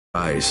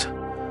Rise.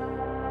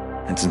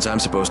 And since I'm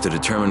supposed to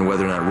determine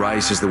whether or not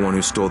Rice is the one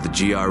who stole the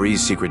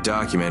GRE's secret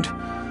document,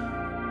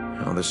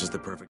 well, this is the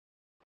perfect...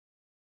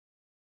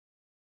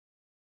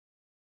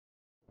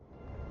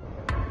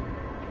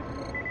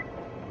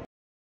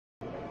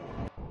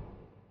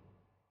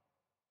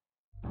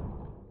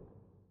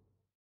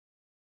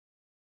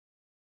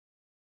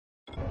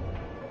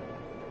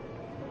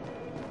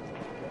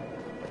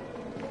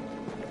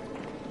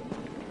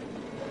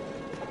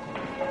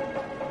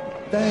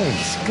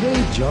 Thanks,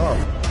 great job.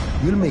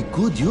 You'll make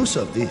good use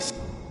of this.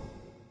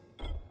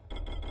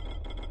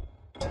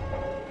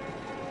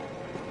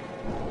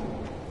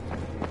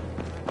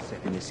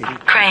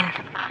 Crane,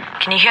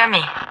 can you hear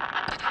me?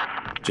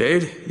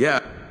 Jade?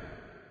 Yeah.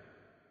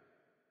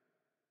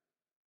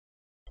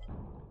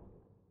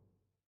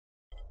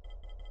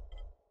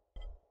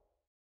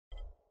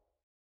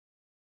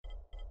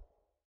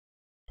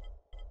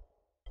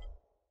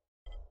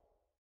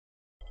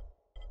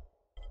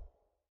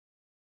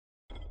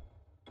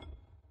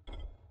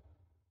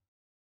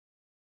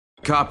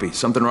 Copy.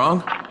 Something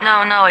wrong?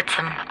 No, it's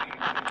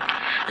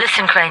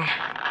Listen, Crane,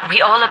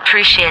 we all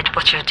appreciate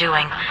what you're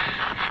doing.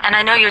 And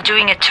I know you're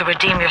doing it to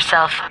redeem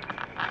yourself.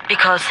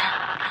 Because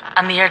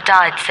Amir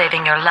died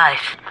saving your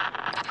life.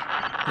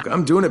 Look,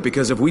 I'm doing it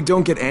because if we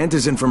don't get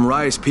Antizin from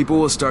Rice, people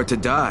will start to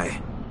die.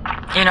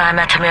 You know, I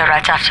met Amir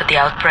right after the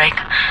outbreak.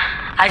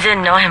 I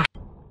didn't know him.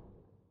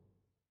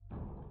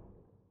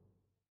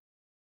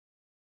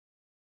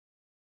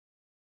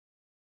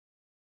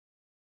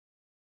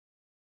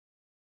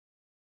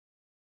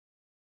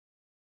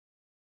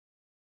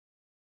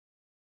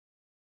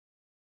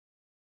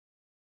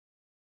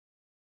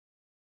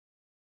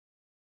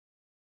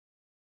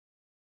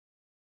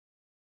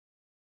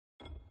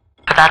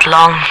 For that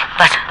long,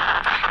 but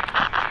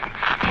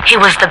he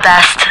was the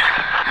best,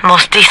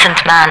 most decent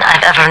man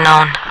I've ever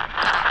known.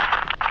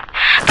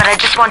 But I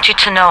just want you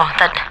to know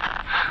that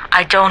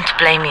I don't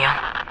blame you.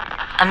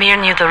 Amir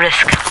knew the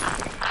risk.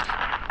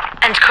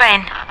 And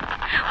Crane,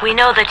 we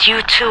know that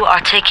you too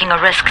are taking a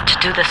risk to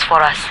do this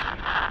for us.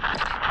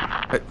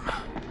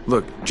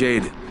 Look,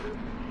 Jade,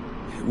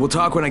 we'll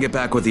talk when I get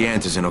back with the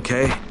Antizin,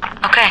 okay?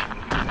 Okay.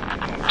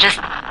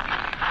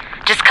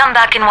 Just come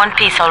back in one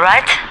piece, all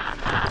right?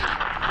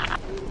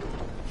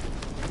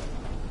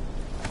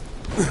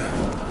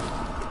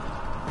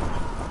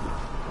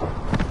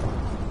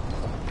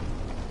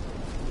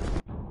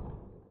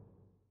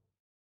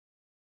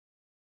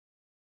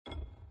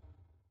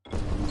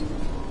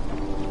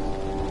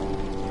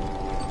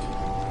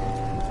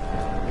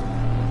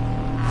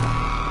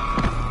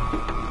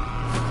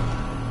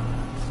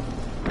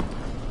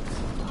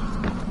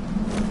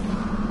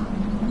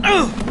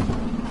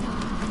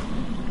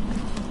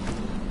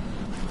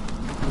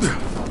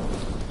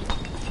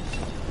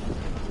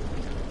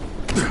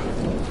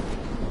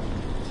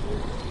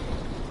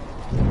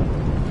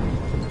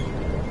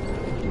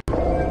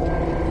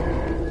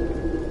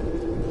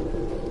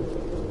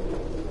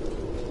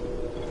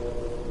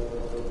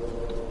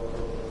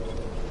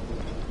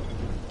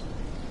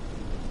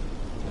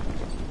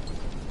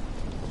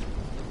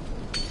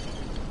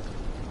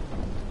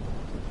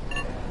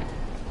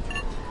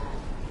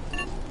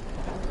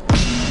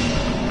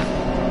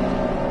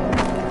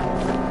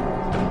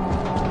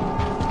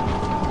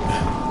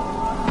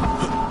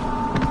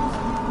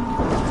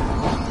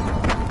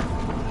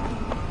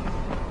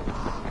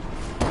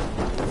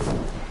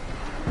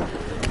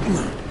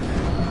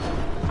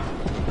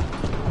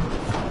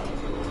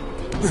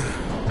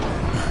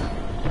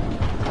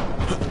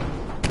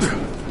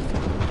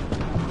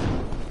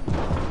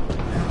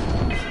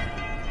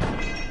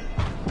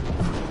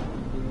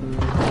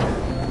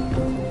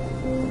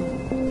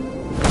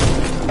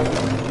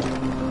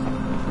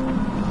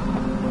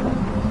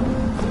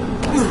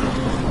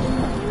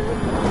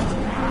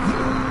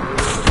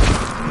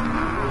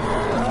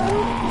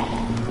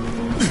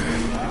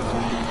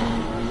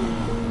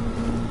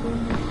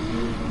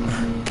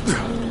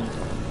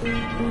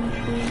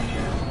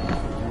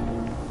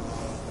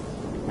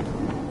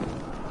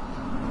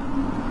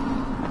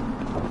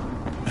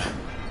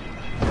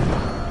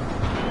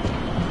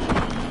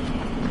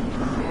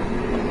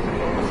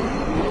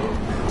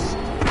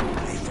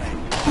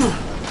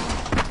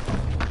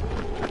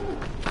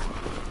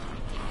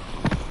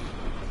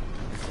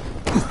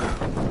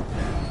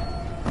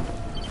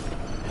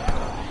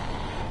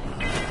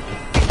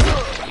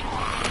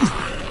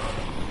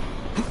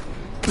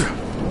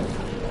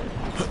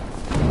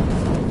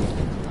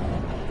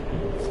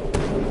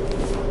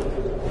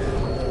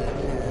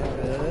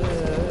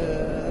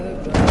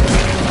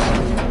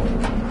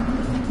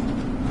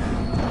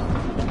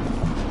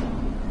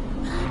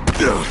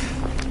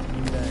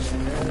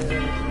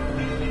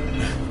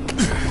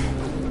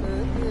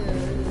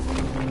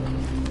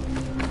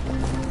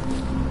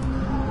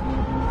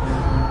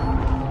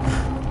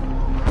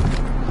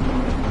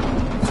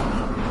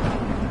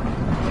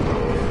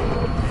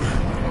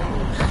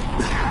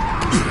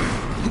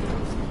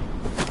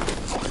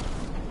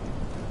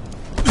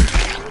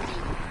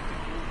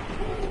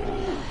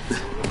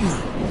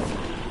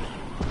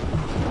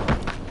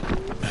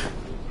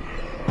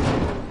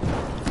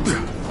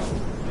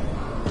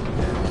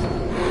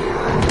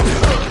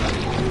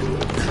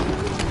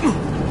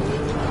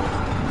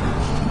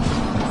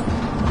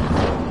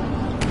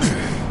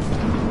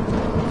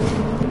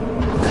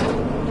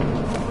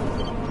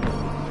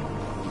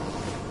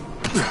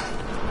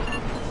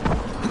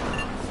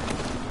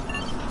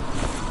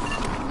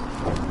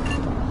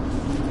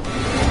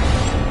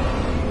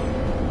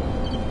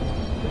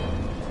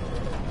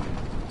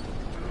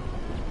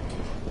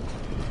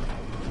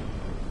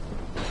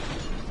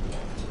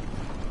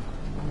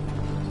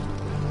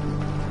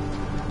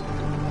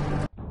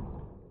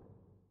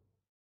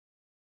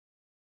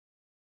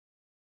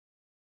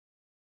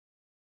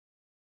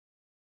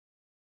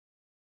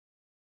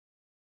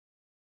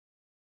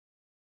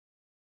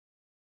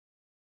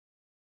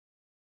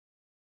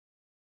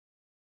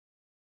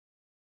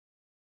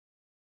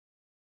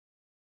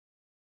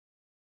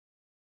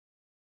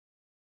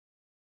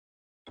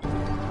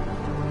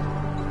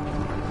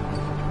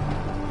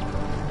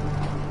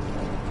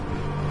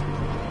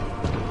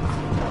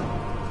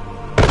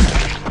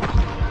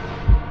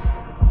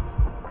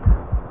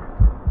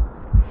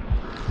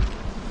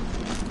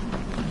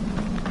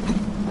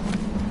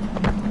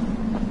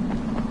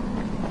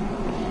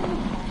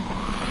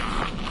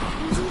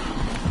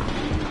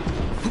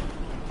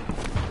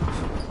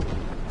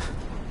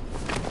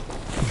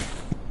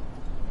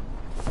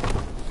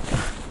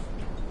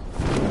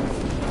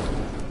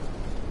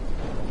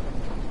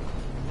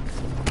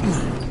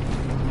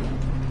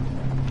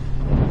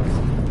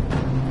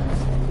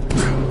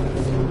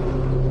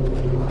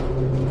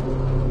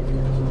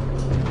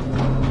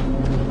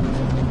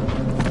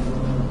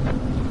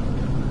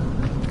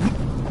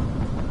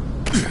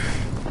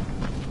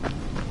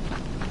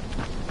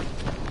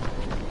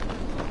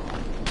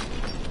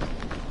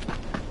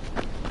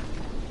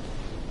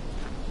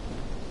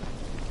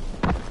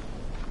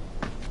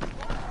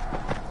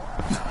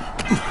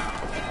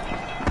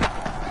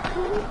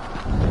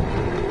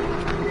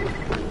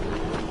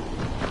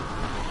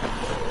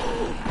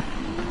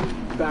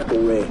 Back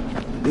away.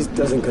 This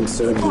doesn't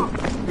concern you.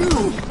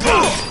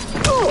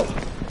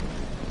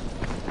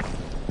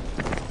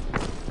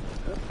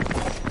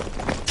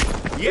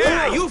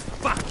 Yeah, you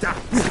fucked up!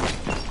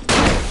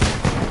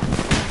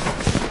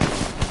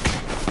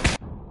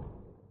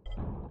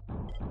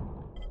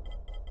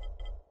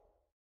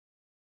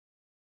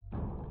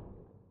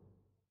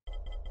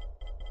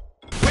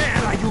 Where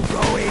are you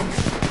going?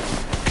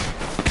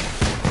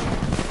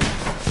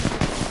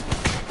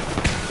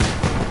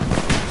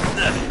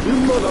 You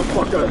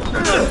motherfucker!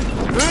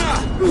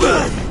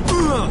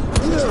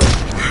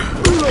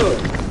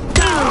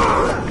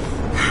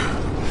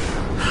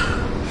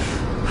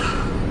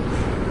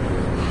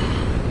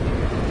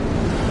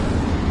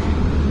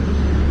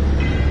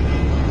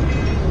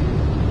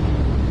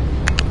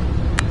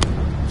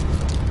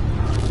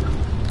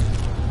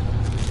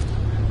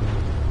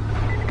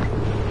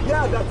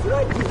 Yeah, that's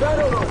right. You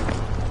better run.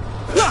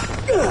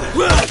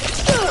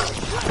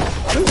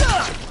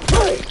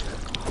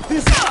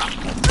 This.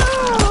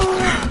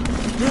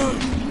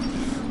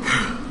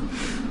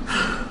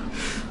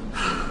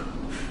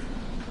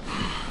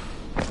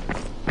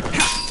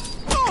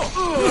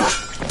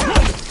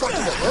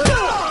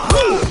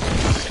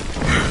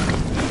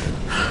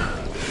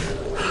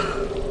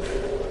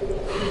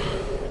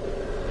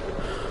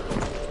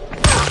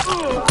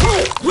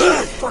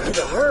 Fucking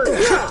hurt.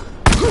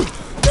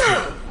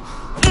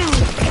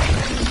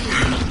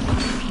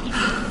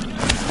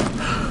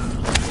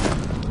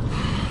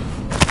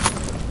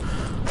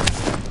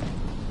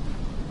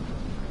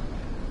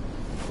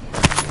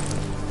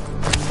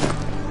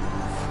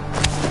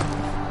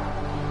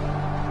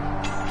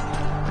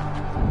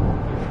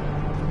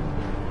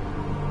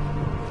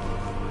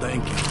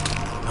 Thank you.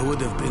 I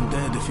would have been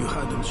dead if you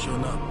hadn't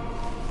shown up.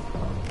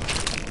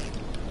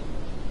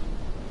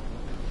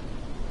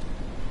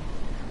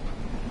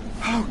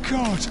 Oh,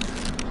 God.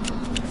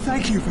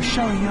 Thank you for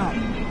showing up.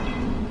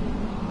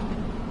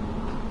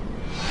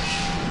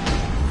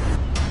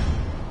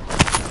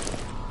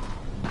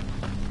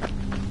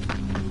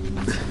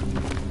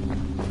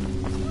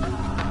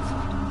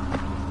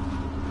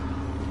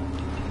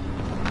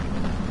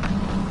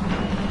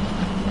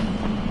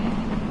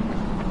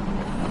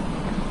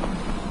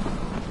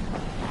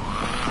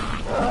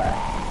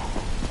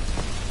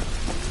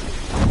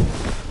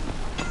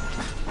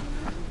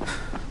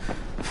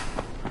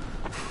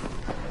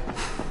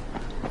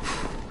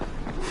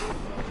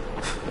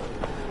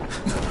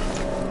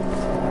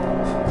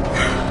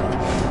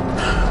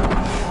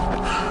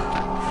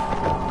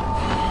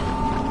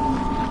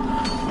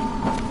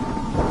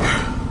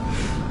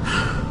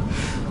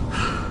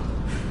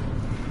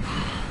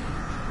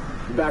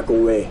 Back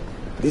away.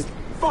 This.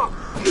 Fuck!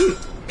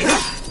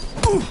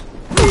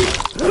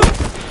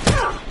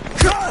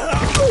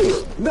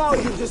 Now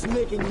you're just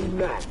making me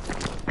mad.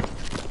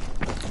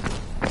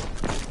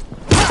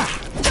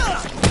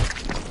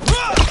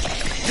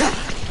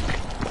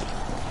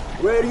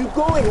 Where are you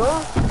going,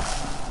 huh?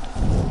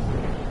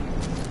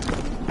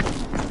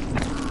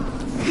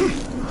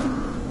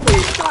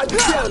 God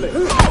damn it!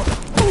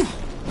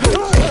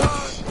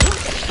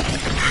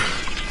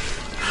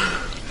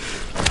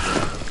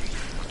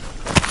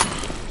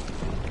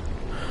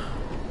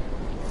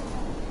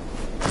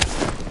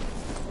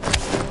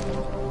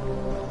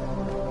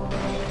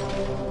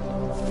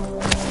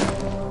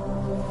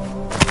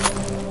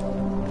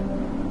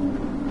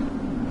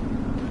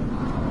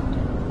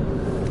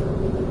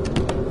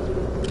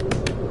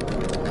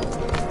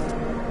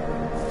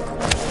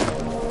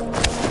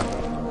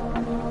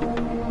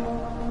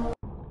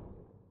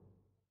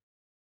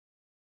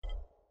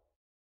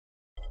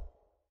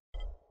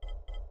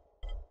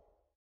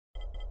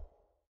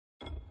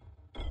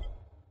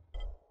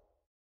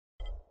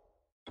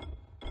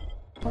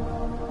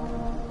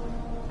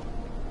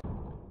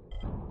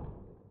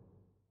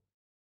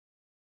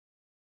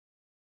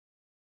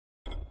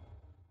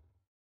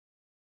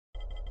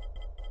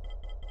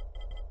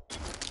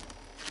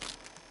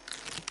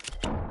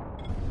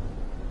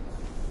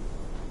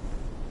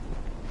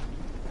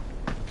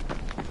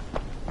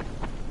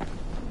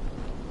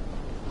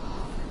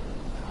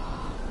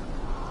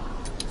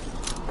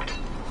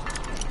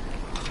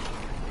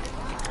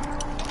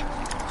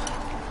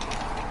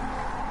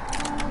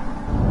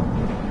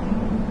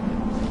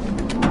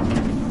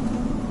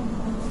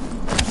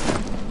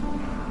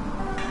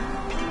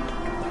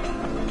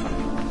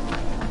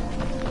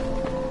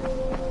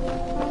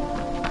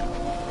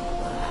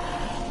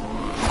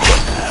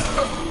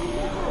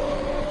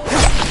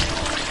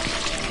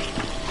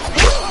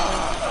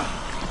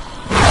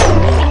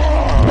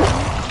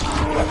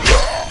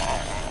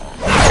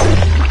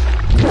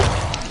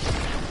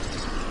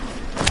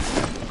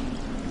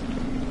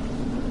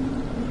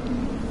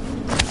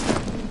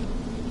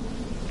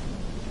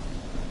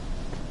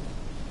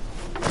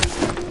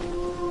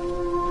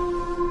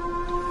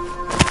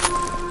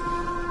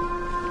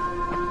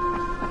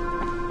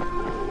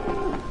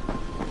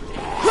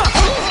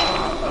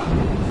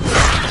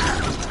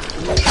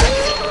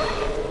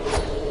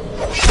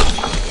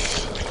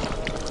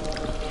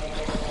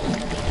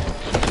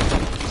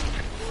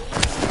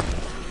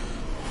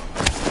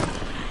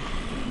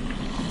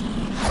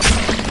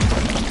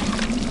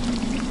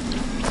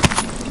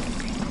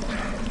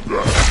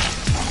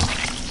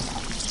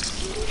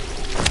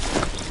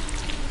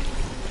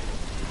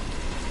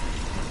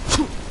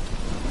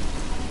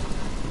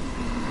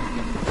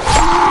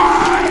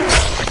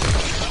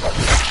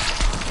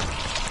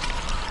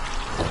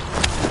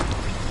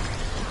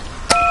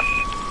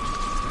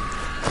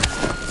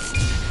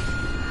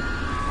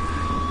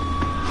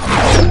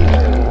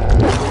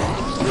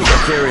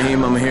 Okay,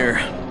 Rahim, I'm here.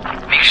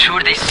 Make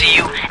sure they see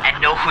you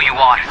and know who you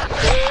are.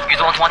 You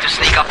don't want to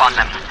sneak up on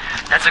them.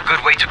 That's a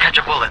good way to catch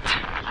a bullet.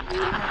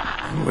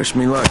 Wish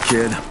me luck,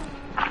 kid.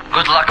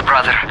 Good luck,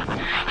 brother.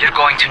 You're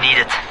going to need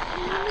it.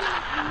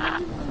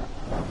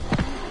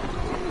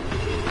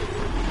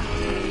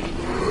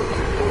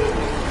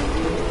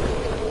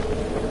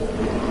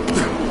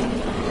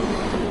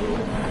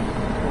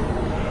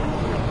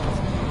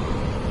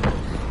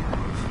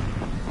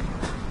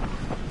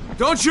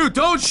 Don't shoot!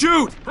 Don't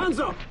shoot! Hands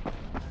up!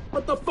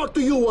 What the fuck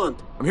do you want?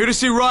 I'm here to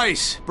see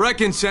Rice.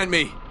 Brecken sent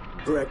me.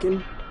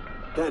 Brecken?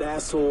 That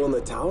asshole in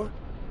the tower?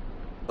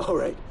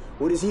 Alright,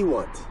 what does he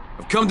want?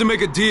 I've come to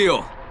make a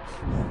deal.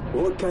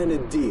 What kind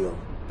of deal?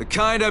 The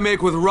kind I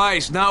make with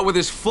Rice, not with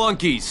his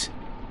flunkies.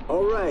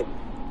 Alright,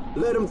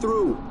 let him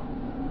through.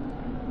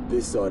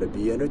 This ought to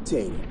be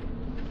entertaining.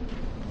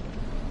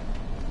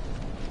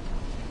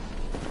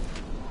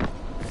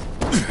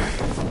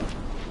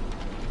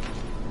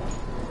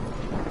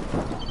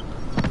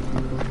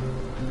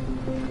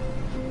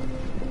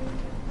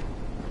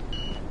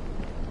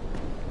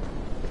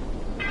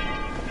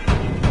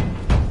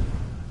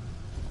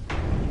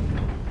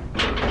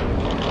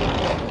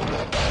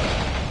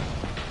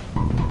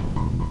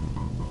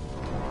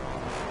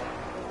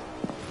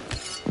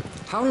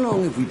 How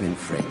long have we been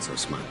friends,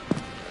 Osman?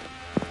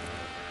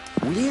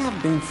 We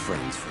have been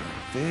friends for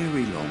a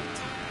very long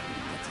time.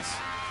 That is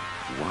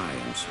why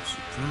I'm so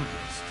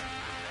surprised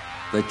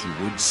that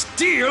you would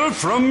steal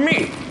from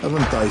me.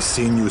 Haven't I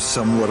seen you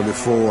somewhere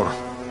before?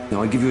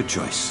 Now I give you a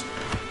choice.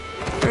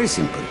 Very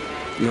simple.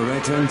 Your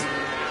right hand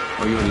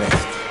or your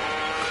left?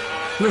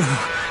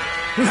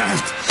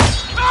 Left.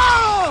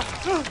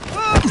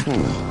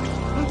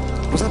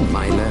 Was that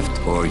my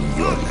left or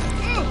your left?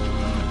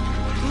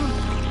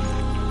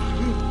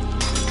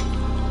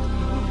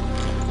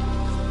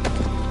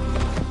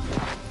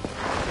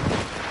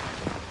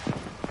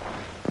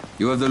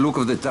 You have the look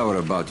of the tower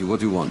about you.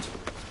 What do you want?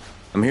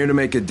 I'm here to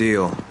make a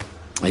deal.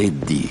 A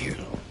deal.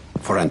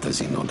 For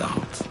Antazin, no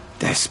doubt.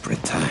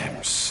 Desperate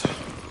times.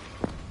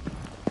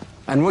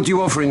 And what do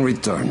you offer in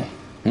return?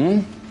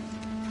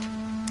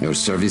 Your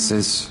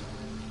services?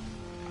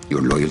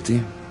 Your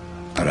loyalty?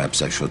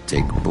 Perhaps I should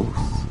take both.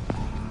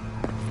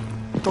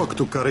 Talk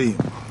to Karim.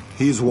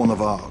 He's one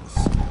of ours.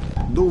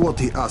 Do what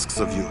he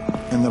asks of you,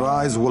 and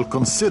Rise will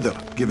consider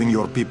giving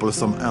your people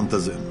some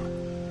Antazin.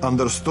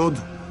 Understood?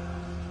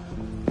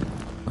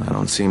 I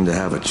don't seem to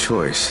have a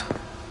choice.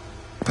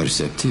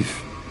 Perceptive.